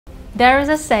There is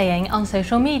a saying on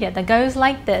social media that goes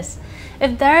like this: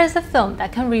 if there is a film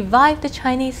that can revive the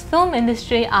Chinese film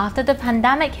industry after the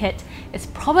pandemic hit, it's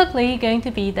probably going to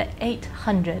be The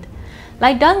 800.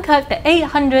 Like Dunkirk, The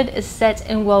 800 is set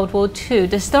in World War II.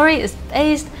 The story is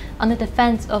based on the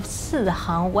defense of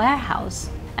Sihang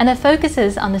warehouse, and it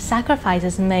focuses on the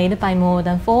sacrifices made by more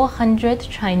than 400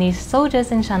 Chinese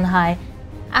soldiers in Shanghai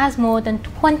as more than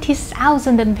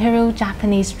 20,000 Imperial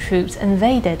Japanese troops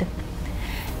invaded.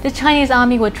 The Chinese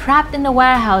army were trapped in a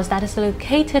warehouse that is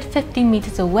located 50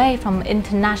 meters away from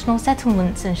international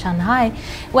settlements in Shanghai,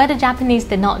 where the Japanese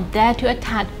did not dare to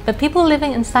attack, but people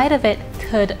living inside of it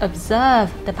could observe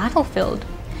the battlefield.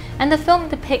 And the film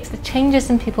depicts the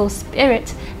changes in people's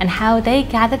spirit and how they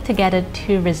gathered together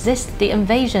to resist the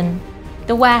invasion.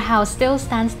 The warehouse still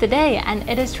stands today, and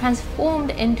it is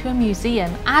transformed into a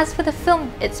museum. As for the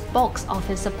film, its box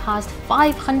office surpassed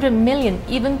 500 million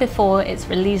even before its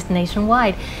release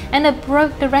nationwide, and it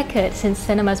broke the record since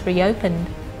cinemas reopened.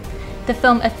 The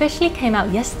film officially came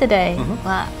out yesterday.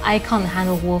 Well, I can't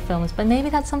handle war films, but maybe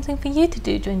that's something for you to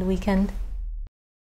do during the weekend.